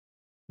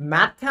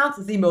MATHCOUNTS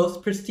is the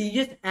most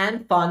prestigious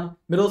and fun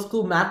middle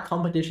school math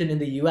competition in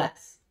the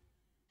US.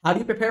 How do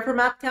you prepare for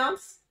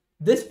MATHCOUNTS?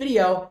 This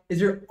video is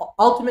your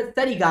ultimate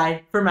study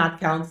guide for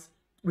MATHCOUNTS,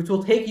 which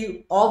will take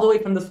you all the way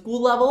from the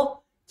school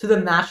level to the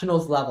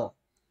nationals level.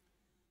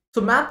 So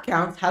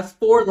MATHCOUNTS has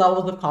 4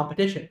 levels of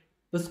competition.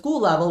 The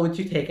school level, which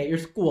you take at your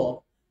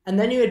school, and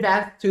then you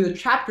advance to the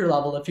chapter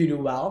level if you do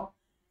well,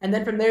 and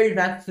then from there you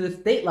advance to the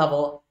state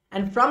level,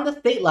 and from the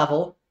state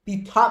level,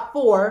 the top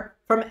 4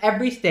 from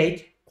every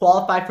state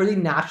qualify for the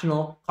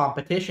national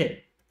competition.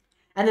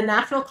 And the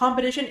national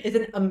competition is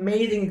an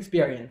amazing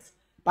experience.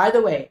 By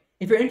the way,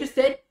 if you're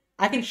interested,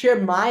 I can share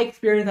my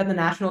experience at the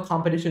national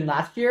competition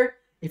last year.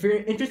 If you're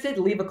interested,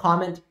 leave a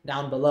comment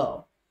down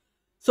below.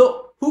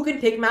 So who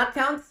can take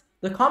MATHCOUNTS?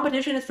 The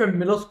competition is for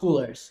middle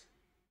schoolers,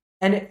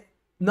 and it's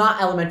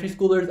not elementary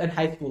schoolers and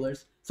high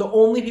schoolers. So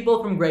only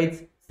people from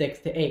grades 6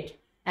 to 8.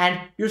 And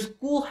your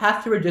school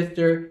has to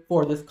register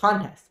for this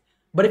contest.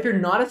 But if you're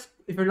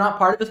not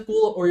part of the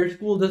school, or your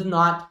school does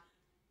not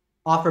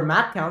offer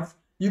MATHCOUNTS,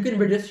 you can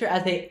register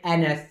as a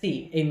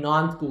NSC, a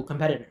non-school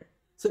competitor.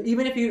 So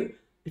even if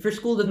your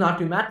school does not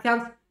do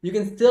MATHCOUNTS, you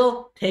can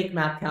still take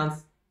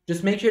MATHCOUNTS.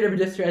 Just make sure to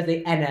register as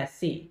a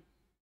NSC.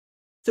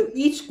 So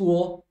each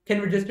school can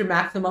register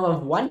maximum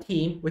of 1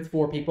 team with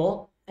 4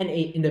 people and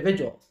 8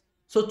 individuals.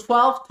 So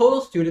 12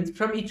 total students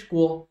from each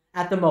school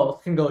at the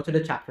most can go to the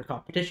chapter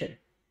competition.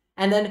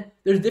 And then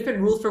there's different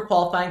rules for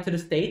qualifying to the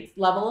state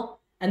level.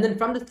 And then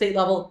from the state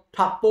level,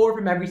 top 4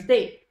 from every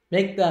state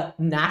make the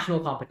national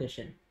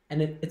competition.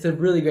 And it's a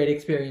really great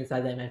experience,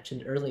 as I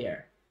mentioned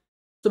earlier.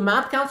 So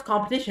MATHCOUNTS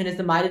competition is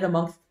divided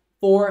amongst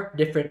 4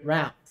 different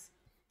rounds.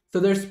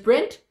 So there's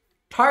sprint,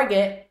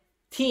 target,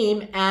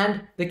 team,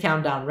 and the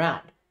countdown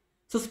round.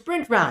 So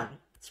sprint round.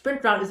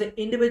 Sprint round is an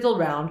individual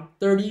round,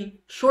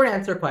 30 short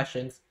answer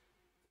questions.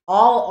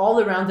 All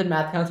the rounds in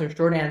MATHCOUNTS are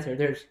short answer.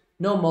 There's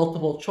no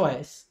multiple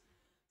choice.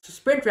 So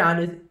sprint round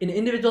is an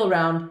individual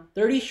round,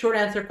 30 short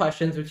answer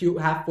questions, which you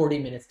have 40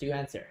 minutes to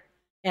answer.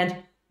 And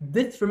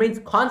this remains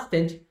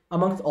constant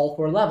amongst all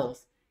 4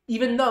 levels,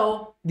 even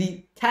though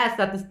the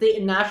tests at the state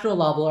and national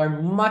level are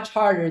much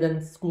harder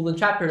than school and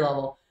chapter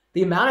level.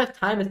 The amount of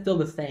time is still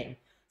the same.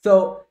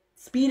 So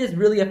speed is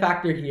really a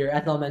factor here,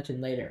 as I'll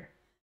mention later.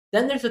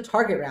 Then there's a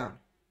target round.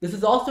 This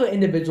is also an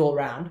individual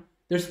round.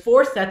 There's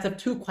 4 sets of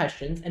 2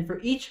 questions, and for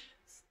each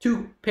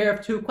pair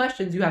of 2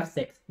 questions, you have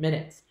 6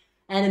 minutes.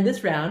 And in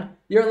this round,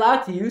 you're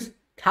allowed to use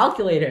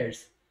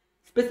calculators.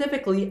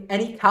 Specifically,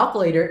 any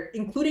calculator,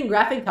 including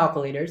graphing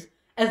calculators,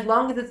 as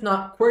long as it's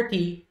not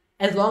QWERTY,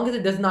 as long as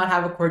it does not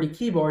have a QWERTY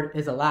keyboard,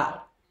 is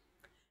allowed.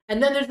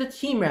 And then there's the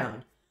team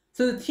round.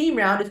 So the team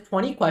round is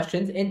 20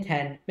 questions in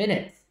 10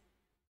 minutes.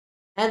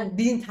 And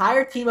the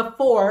entire team of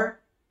 4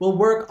 will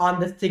work on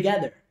this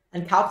together.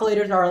 And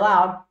calculators are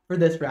allowed for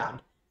this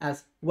round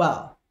as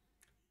well.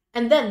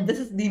 And then, this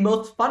is the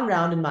most fun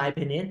round in my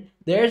opinion,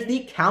 there's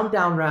the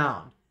countdown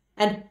round.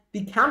 And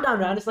the countdown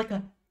round is like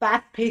a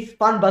fast-paced,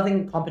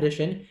 fun-buzzing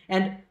competition.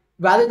 And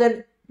rather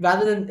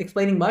than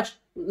explaining much,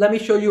 let me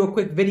show you a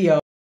quick video.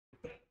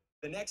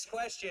 The next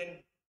question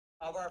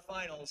of our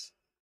finals,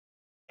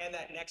 and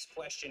that next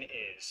question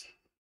is,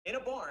 in a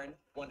barn,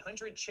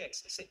 100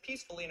 chicks sit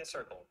peacefully in a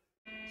circle.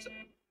 So,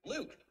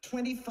 Luke.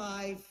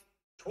 25.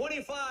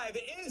 25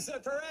 is the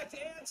correct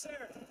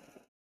answer.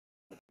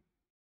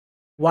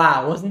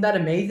 Wow, wasn't that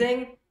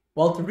amazing?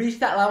 Well, to reach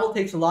that level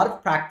takes a lot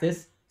of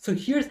practice. So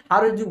here's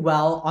how to do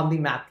well on the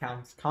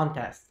MATHCOUNTS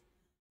contest.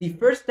 The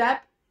first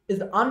step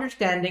is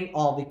understanding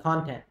all the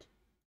content.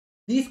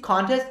 These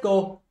contests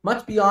go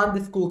much beyond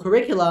the school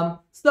curriculum,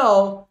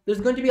 so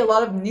there's going to be a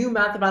lot of new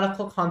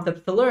mathematical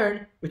concepts to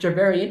learn, which are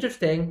very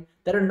interesting,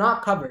 that are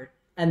not covered.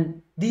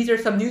 And these are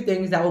some new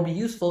things that will be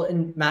useful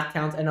in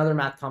MATHCOUNTS and other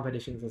math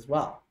competitions as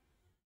well.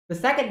 The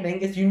second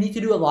thing is you need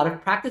to do a lot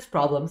of practice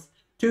problems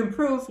to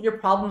improve your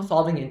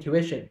problem-solving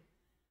intuition.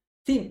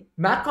 See,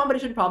 math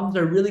competition problems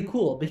are really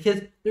cool because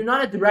they're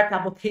not a direct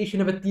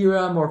application of a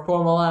theorem or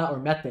formula or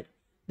method.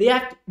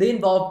 They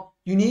involve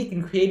unique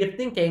and creative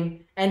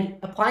thinking and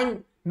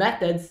applying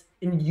methods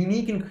in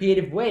unique and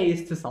creative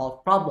ways to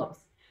solve problems.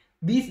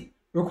 These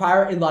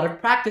require a lot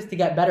of practice to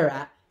get better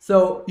at,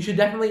 so you should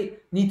definitely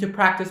need to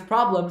practice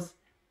problems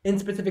in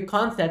specific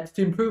concepts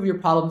to improve your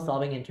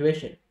problem-solving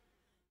intuition.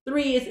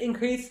 3 is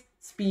increase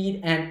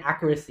speed and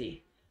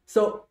accuracy.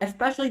 So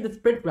especially the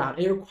sprint round,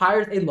 it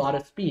requires a lot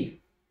of speed.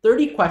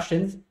 30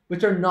 questions,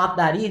 which are not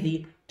that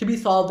easy, to be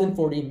solved in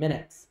 40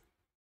 minutes.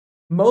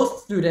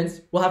 Most students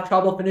will have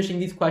trouble finishing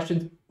these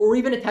questions or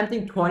even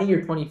attempting 20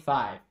 or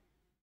 25.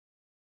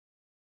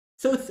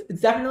 So it's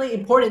definitely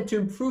important to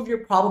improve your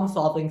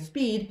problem-solving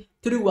speed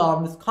to do well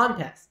in this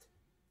contest.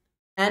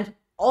 And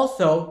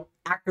also,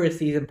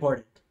 accuracy is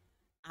important.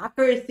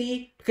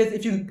 Accuracy, because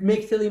if you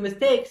make silly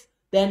mistakes,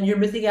 then you're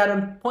missing out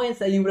on points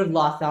that you would have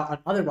lost out on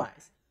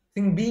otherwise.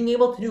 So being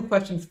able to do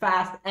questions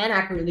fast and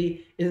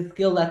accurately is a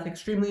skill that's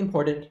extremely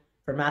important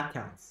for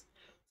MATHCOUNTS.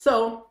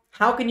 So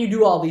how can you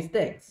do all these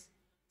things?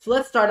 So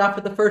let's start off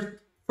with the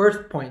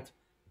first point,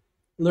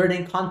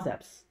 learning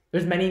concepts.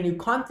 There's many new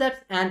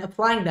concepts and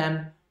applying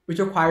them, which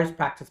requires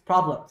practice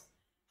problems.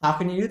 How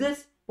can you do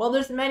this? Well,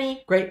 there's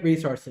many great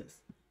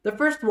resources. The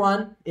first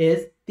one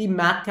is the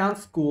MathCounts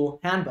School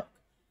Handbook.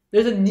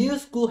 There's a new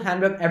school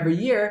handbook every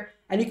year,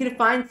 and you can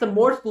find some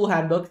more school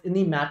handbooks in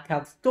the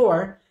MathCounts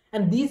store,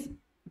 and these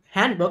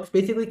handbooks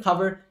basically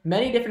cover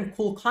many different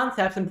cool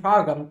concepts and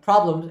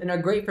problems and are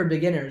great for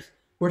beginners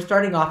who are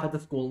starting off at the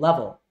school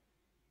level.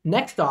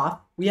 Next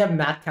off, we have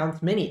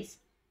MathCounts Minis.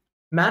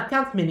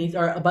 MathCounts Minis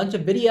are a bunch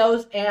of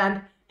videos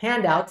and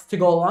handouts to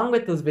go along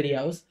with those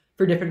videos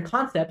for different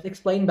concepts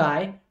explained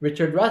by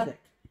Richard Ruzick.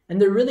 And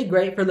they're really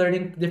great for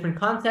learning different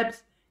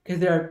concepts because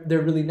they're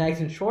really nice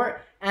and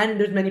short, and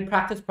there's many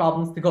practice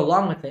problems to go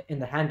along with it in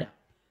the handout.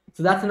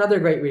 So that's another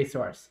great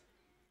resource.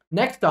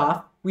 Next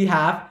off, we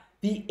have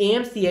the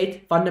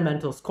AMC8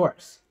 Fundamentals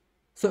course.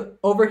 So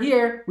over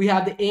here, we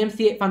have the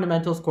AMC8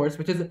 Fundamentals course,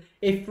 which is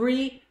a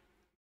free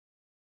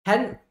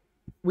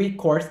 10-week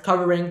course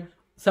covering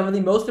some of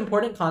the most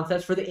important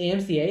concepts for the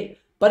AMC8,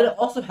 but it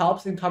also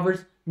helps and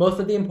covers most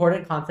of the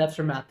important concepts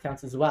for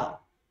MathCounts as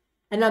well.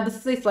 And now this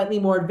is a slightly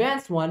more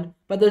advanced one,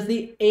 but there's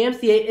the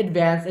AMC8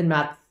 Advanced in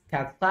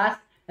MathCounts class,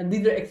 and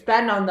these are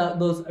expand on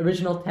those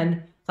original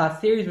 10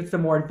 class series with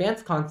some more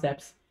advanced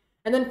concepts.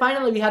 And then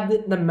finally, we have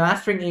the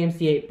Mastering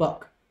AMC8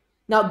 book.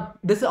 Now,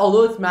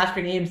 although it's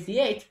Mastering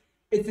AMC8,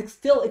 it's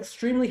still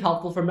extremely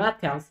helpful for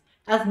MathCounts,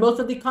 as most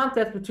of the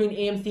concepts between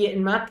AMC8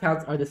 and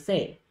MathCounts are the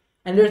same.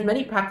 And there's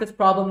many practice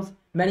problems,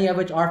 many of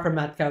which are from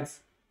MathCounts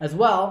as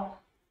well,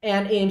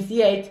 and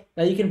AMC8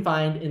 that you can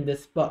find in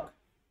this book.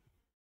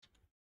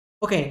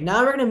 Okay, now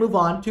we're going to move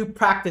on to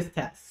practice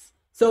tests.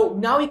 So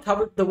now we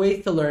covered the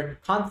ways to learn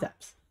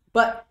concepts,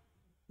 but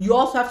you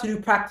also have to do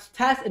practice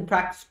tests and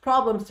practice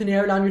problems to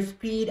narrow down your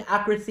speed,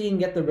 accuracy, and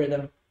get the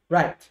rhythm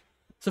right.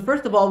 So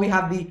first of all, we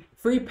have the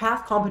free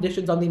past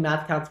competitions on the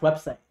MathCounts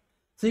website.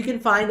 So you can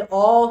find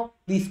all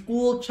the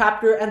school,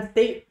 chapter, and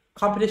state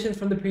competitions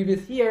from the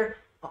previous year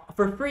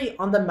for free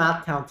on the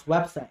MathCounts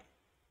website.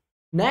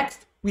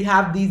 Next, we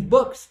have these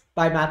books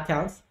by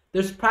MathCounts.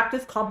 There's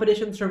practice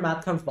competitions for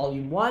MathCounts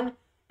Volume 1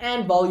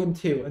 and Volume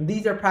 2. And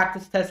these are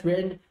practice tests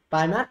written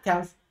by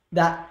MathCounts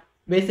that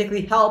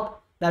basically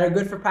that are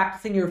good for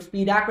practicing your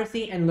speed,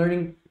 accuracy, and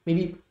learning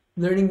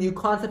new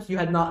concepts you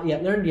had not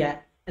yet learned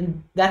yet.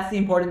 And that's the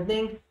important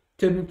thing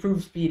to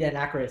improve speed and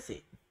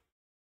accuracy.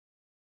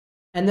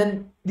 And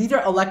then these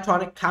are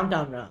electronic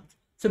countdown rounds.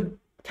 So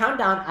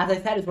countdown, as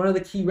I said, is one of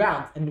the key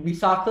rounds, and we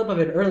saw a clip of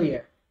it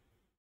earlier.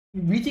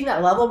 Reaching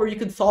that level where you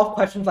can solve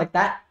questions like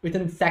that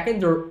within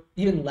seconds or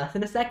even less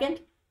than a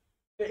second,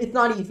 it's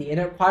not easy, and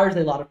it requires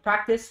a lot of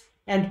practice.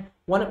 And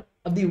one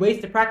of the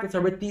ways to practice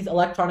are with these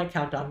electronic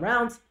countdown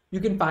rounds you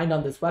can find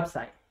on this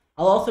website.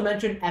 I'll also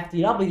mention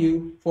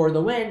FDW for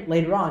the win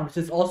later on, which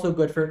is also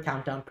good for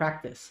countdown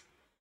practice.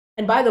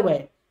 And by the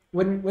way,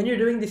 when you're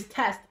doing this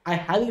test, I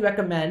highly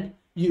recommend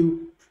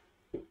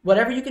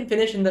whatever you can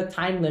finish in the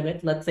time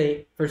limit. Let's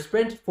say for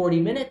sprint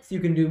 40 minutes, you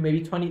can do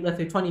maybe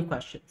 20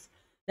 questions.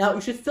 Now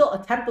you should still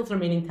attempt those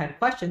remaining 10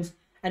 questions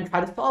and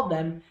try to solve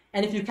them.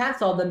 And if you can't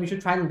solve them, you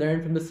should try and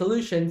learn from the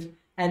solutions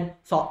and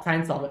try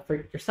and solve it for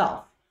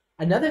yourself.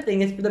 Another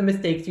thing is for the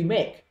mistakes you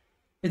make.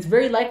 It's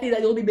very likely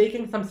that you'll be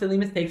making some silly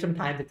mistakes from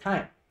time to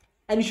time.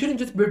 And you shouldn't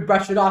just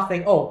brush it off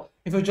saying, oh,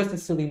 it was just a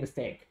silly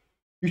mistake.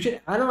 You should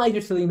analyze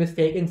your silly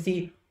mistake and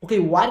see, okay,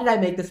 why did I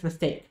make this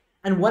mistake?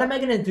 And what am I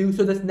going to do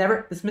so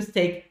this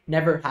mistake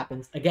never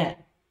happens again?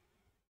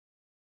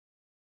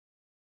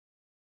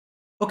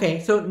 Okay,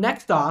 so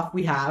next off,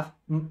 we have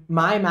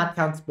My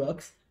MathCounts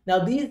books. Now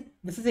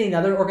this is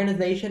another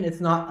organization. It's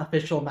not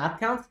official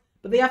MathCounts,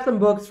 but they have some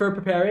books for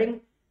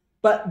preparing.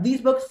 But these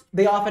books,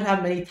 they often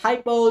have many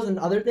typos and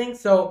other things,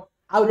 so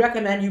I would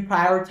recommend you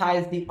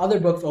prioritize the other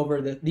books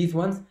over these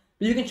ones,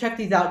 but you can check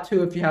these out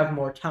too if you have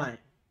more time.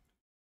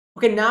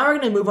 Okay, now we're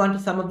going to move on to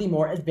some of the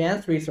more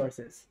advanced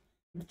resources.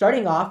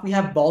 Starting off, we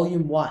have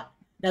Volume 1.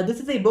 Now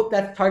this is a book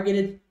that's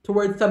targeted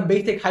towards some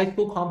basic high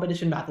school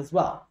competition math as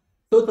well,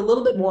 so it's a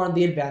little bit more on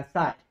the advanced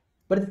side,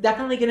 but it's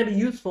definitely going to be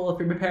useful if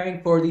you're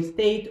preparing for the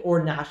state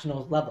or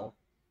nationals level.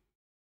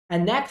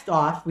 And next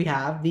off, we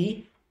have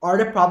the Art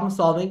of Problem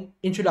Solving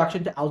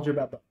Introduction to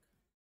Algebra book.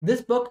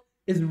 This book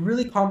is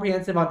really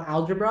comprehensive on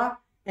algebra,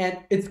 and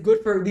it's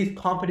good for these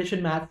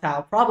competition math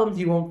style problems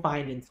you won't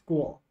find in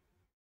school.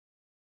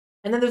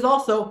 And then there's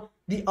also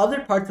the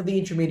other parts of the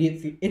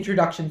intermediate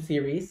introduction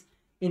series,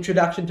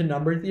 Introduction to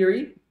Number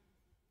Theory,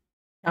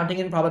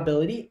 Counting and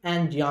Probability,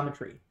 and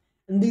Geometry.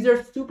 And these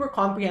are super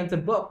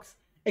comprehensive books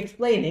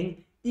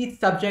explaining each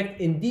subject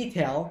in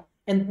detail,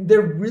 and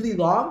they're really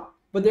long,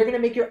 but they're going to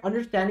make your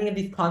understanding of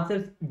these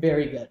concepts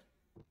very good.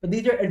 But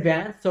these are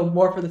advanced, so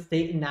more for the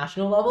state and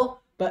national level,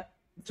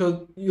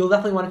 so you'll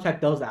definitely want to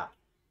check those out.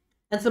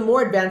 And some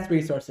more advanced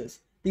resources.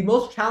 The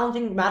most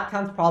challenging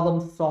MathCounts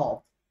problems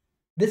solved.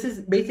 This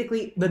is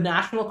basically the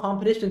national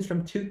competitions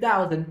from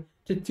 2000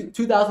 to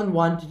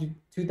 2001 to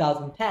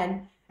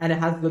 2010, and it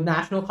has the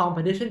national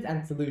competitions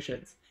and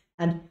solutions.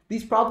 And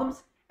these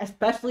problems,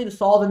 especially to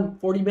solve in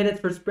 40 minutes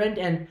for sprint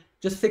and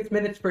just 6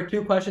 minutes for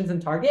 2 questions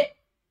in target,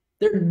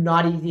 they're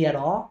not easy at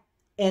all.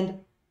 And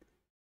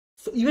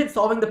So even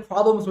solving the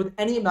problems with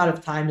any amount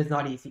of time is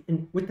not easy.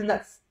 And within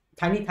that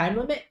tiny time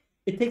limit,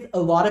 it takes a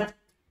lot of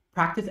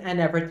practice and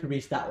effort to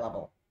reach that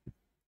level.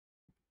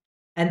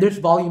 And there's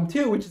volume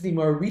 2, which is the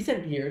more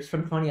recent years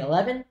from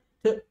 2011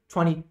 to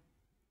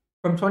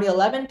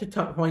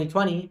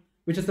 2020,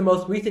 which is the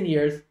most recent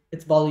years.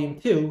 It's volume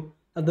 2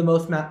 of the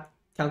most math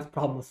counts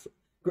problems,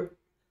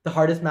 the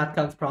hardest math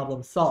counts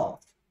problems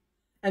solved.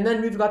 And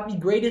then we've got the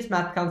greatest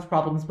math counts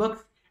problems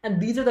books, and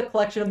these are the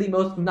collection of the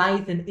most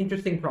nice and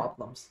interesting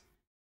problems.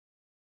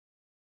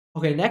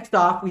 Okay, next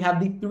off, we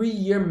have the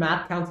 3-year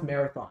Math Counts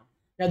Marathon.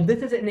 Now,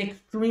 this is an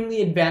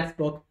extremely advanced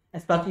book,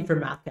 especially for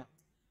math counts.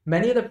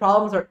 Many of the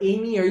problems are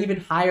AIME or even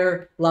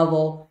higher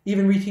level,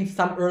 even reaching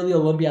some early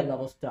Olympiad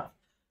level stuff.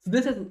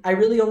 So I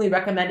really only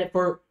recommend it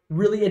for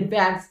really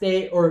advanced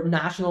state or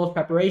nationals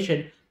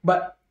preparation.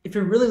 But if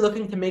you're really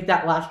looking to make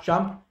that last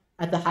jump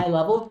at the high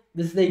level,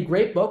 this is a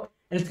great book,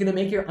 and it's going to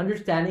make your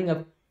understanding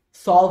of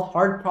solve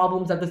hard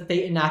problems at the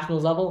state and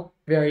nationals level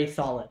very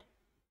solid.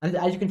 And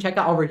as you can check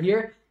out over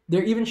here,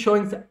 they're even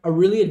showing a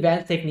really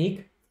advanced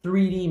technique,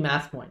 3D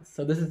math points.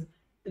 So this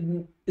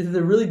is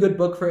a really good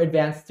book for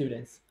advanced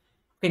students.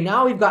 Okay,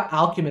 now we've got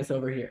Alchemist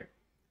over here.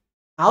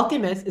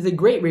 Alchemist is a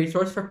great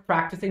resource for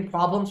practicing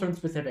problems from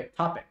specific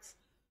topics.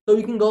 So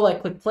you can go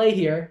click play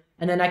here,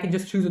 and then I can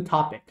just choose a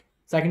topic.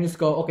 So I can just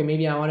go, okay,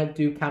 maybe I want to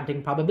do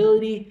counting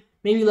probability.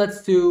 Maybe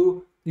let's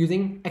do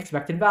using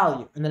expected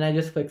value. And then I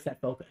just click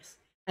set focus.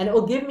 And it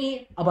will give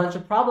me a bunch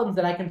of problems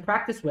that I can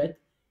practice with,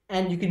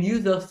 and you can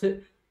use those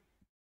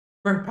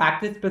for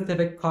practice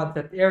specific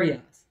concept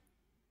areas.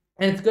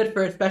 And it's good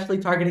for especially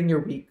targeting your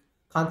weak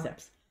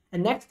concepts.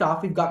 And next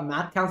off, we've got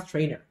MathCounts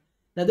Trainer.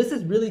 Now this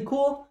is really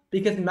cool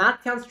because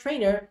MathCounts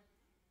Trainer,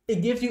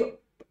 it gives you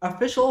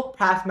official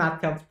past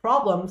MathCounts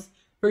problems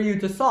for you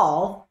to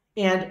solve.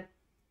 And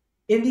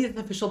in these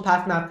official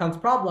past MathCounts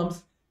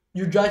problems,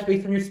 you judge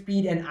based on your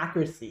speed and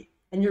accuracy.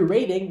 And your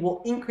rating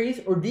will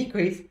increase or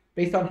decrease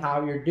based on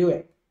how you're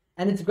doing.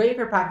 And it's great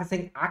for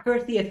practicing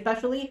accuracy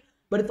especially,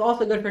 but it's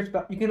also good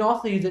for, you can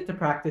also use it to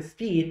practice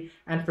speed.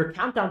 And for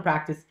countdown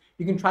practice,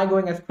 you can try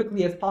going as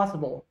quickly as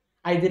possible.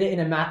 I did it in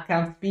a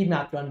MathCounts speed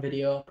math run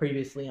video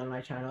previously on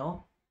my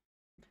channel.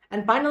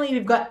 And finally,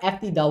 we've got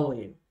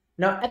FDW.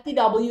 Now,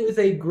 FDW is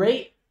a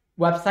great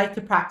website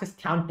to practice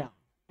countdown.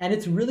 And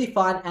it's really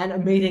fun and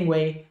amazing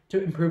way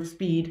to improve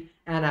speed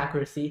and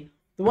accuracy.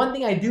 The one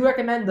thing I do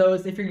recommend though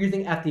is if you're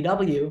using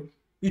FDW,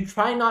 you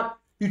try not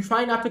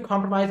to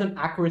compromise on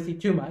accuracy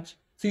too much.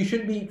 So you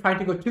shouldn't be trying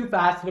to go too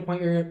fast to the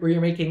point where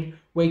you're making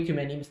way too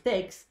many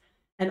mistakes.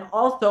 And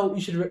also, you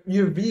should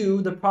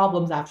review the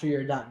problems after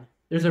you're done.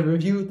 There's a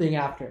review thing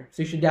after,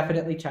 so you should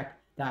definitely check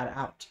that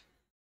out.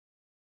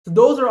 So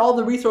those are all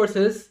the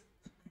resources,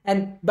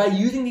 and by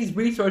using these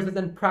resources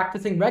and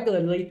practicing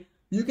regularly,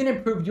 you can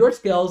improve your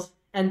skills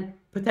and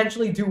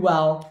potentially do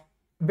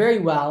very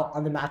well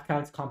on the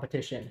MathCounts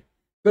competition.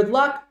 Good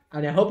luck,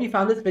 and I hope you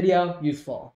found this video useful.